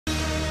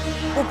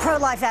Well,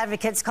 pro-life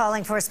advocates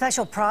calling for a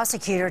special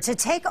prosecutor to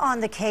take on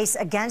the case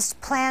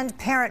against Planned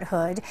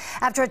Parenthood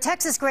after a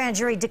Texas grand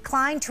jury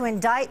declined to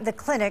indict the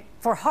clinic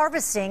for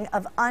harvesting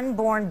of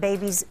unborn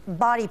babies'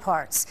 body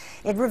parts.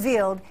 It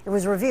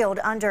was revealed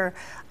under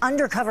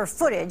undercover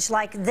footage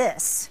like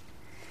this.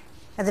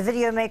 Now, the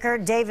video maker,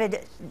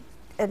 David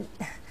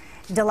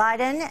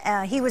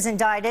Daleiden, he was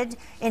indicted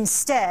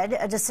instead,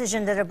 a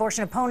decision that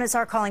abortion opponents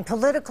are calling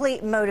politically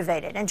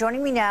motivated. And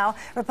joining me now,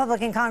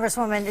 Republican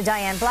Congresswoman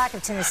Diane Black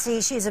of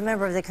Tennessee. She's a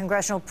member of the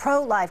Congressional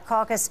Pro-Life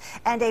Caucus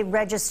and a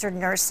registered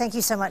nurse. Thank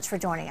you so much for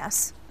joining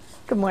us.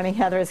 Good morning,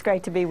 Heather. It's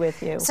great to be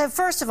with you. So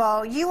first of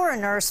all, you were a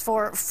nurse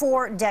for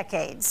 4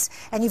 decades,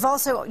 and you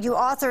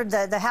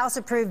authored the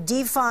House-approved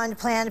Defund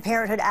Planned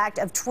Parenthood Act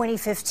of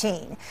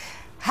 2015.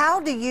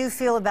 How do you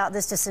feel about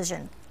this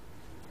decision?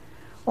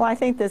 Well, I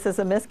think this is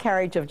a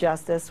miscarriage of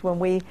justice when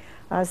we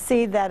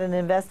see that an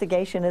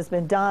investigation has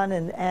been done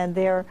and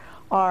there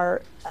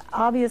are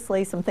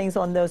obviously some things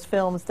on those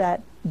films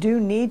that do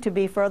need to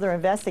be further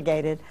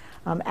investigated.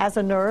 As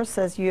a nurse,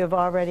 as you have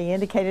already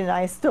indicated, and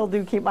I still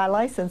do keep my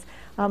license,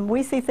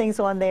 we see things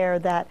on there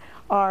that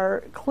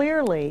are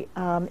clearly,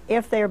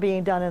 if they're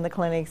being done in the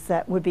clinics,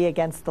 that would be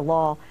against the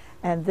law.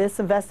 And this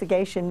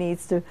investigation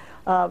needs to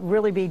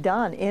really be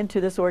done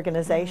into this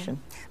organization.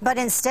 But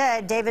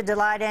instead, David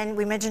Daleiden,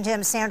 we mentioned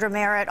him, Sandra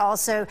Merritt,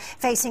 also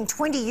facing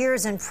 20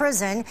 years in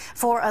prison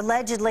for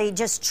allegedly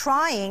just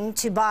trying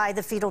to buy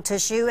the fetal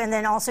tissue and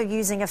then also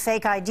using a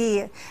fake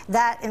ID.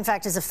 That, in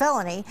fact, is a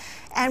felony.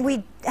 And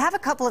we have a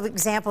couple of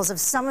examples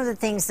of some of the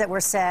things that were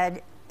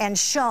said and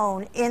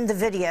shown in the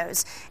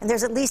videos. And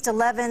there's at least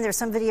 11. There's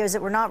some videos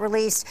that were not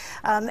released.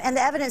 And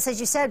the evidence, as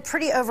you said,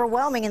 pretty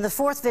overwhelming. In the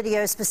 4th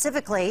video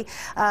specifically,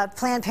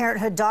 Planned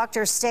Parenthood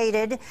doctors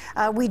stated,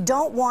 we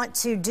don't want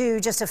to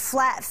do just a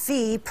flat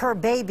fee per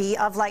baby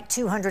of like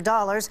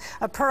 $200.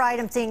 A per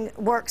item thing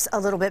works a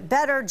little bit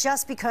better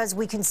just because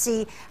we can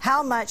see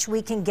how much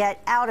we can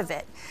get out of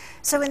it.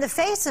 So in the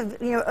face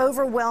of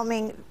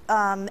overwhelming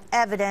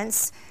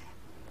evidence,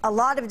 a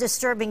lot of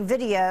disturbing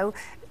video,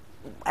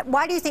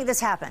 why do you think this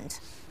happened?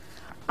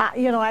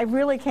 I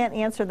really can't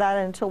answer that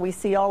until we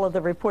see all of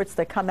the reports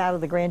that come out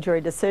of the grand jury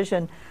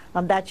decision.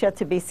 That's yet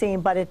to be seen,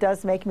 but it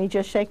does make me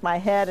just shake my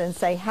head and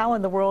say, how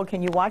in the world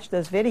can you watch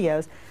those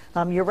videos?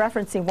 You're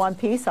referencing one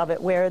piece of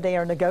it where they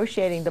are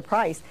negotiating the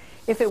price.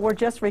 If it were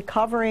just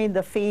recovering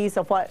the fees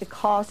of what it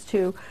costs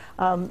to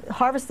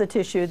harvest the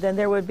tissue, then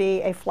there would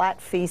be a flat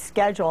fee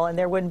schedule and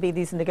there wouldn't be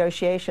these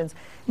negotiations.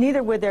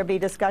 Neither would there be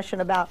discussion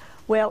about,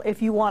 well,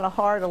 if you want a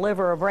heart, a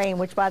liver, or a brain,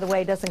 which, by the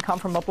way, doesn't come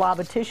from a blob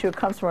of tissue, it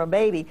comes from a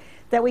baby,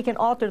 that we can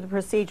alter the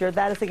procedure.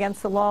 That is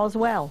against the law as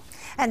well.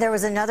 And there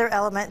was another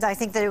element, I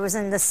think that it was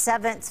in the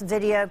 7th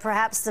video,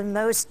 perhaps the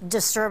most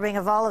disturbing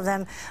of all of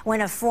them,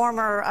 when a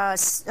former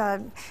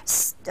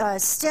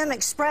STEM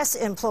Express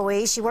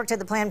employee, she worked at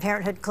the Planned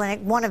Parenthood clinic,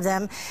 one of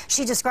them,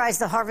 she describes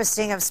the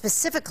harvesting of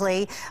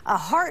specifically a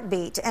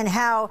heartbeat and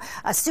how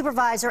a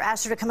supervisor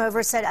asked her to come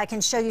over, said, I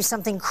can show you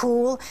something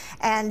cool,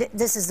 and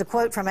this is the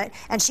quote from it,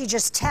 and she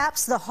just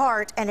taps the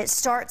heart and it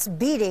starts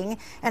beating,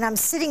 and I'm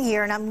sitting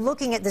here and I'm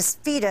looking at this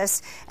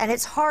fetus and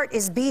its heart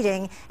is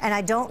beating and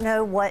I don't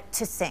know what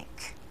to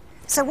think.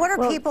 So what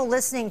are people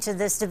listening to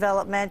this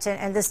development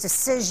and this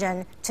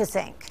decision to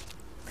think?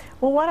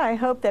 Well, what I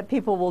hope that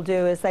people will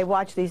do is they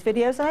watch these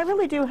videos, and I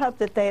really do hope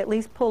that they at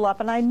least pull up,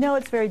 and I know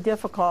it's very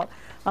difficult.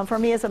 For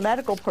me as a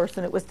medical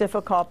person, it was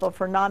difficult, but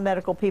for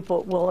non-medical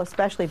people, it will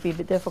especially be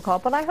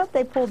difficult. But I hope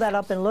they pull that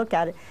up and look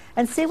at it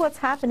and see what's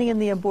happening in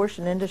the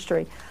abortion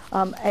industry,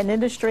 an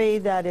industry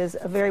that is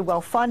very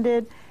well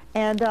funded,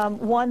 and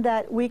one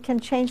that we can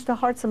change the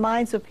hearts and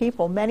minds of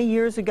people. Many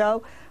years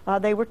ago,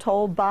 they were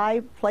told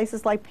by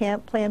places like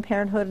Planned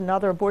Parenthood and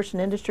other abortion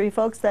industry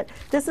folks that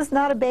this is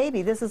not a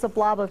baby, this is a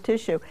blob of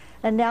tissue.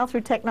 And now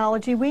through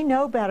technology, we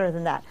know better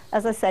than that.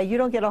 As I say, you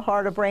don't get a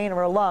heart, a brain,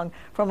 or a lung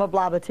from a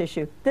blob of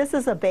tissue. This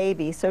is a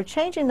baby. So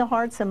changing the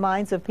hearts and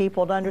minds of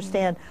people to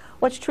understand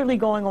what's truly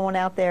going on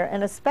out there,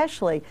 and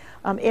especially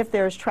if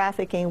there's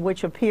trafficking,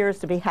 which appears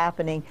to be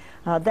happening,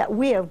 that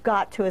we have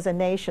got to, as a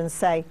nation,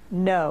 say,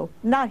 no,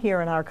 not here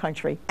in our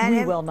country. And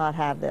we will not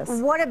have this.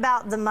 What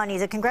about the money,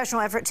 the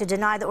congressional effort to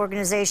deny the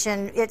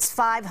organization its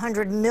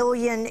 $500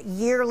 million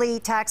yearly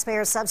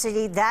taxpayer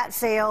subsidy? That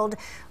failed.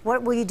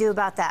 What will you do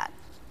about that?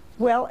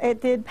 Well,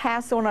 it did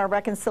pass on our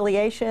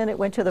reconciliation. It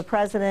went to the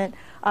president.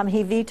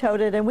 He vetoed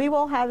it, and we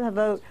will have a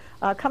vote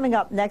coming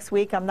up next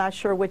week, I'm not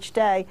sure which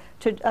day,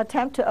 to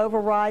attempt to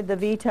override the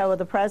veto of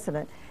the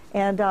president.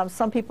 And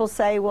some people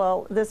say,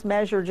 well, this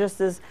measure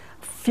just is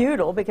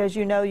futile because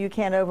you know you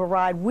can't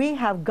override. We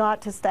have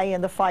got to stay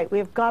in the fight. We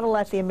have got to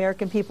let the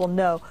American people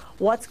know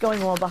what's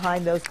going on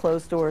behind those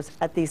closed doors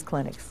at these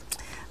clinics.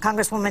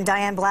 Congresswoman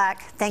Diane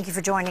Black, thank you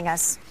for joining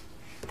us.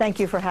 Thank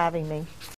you for having me.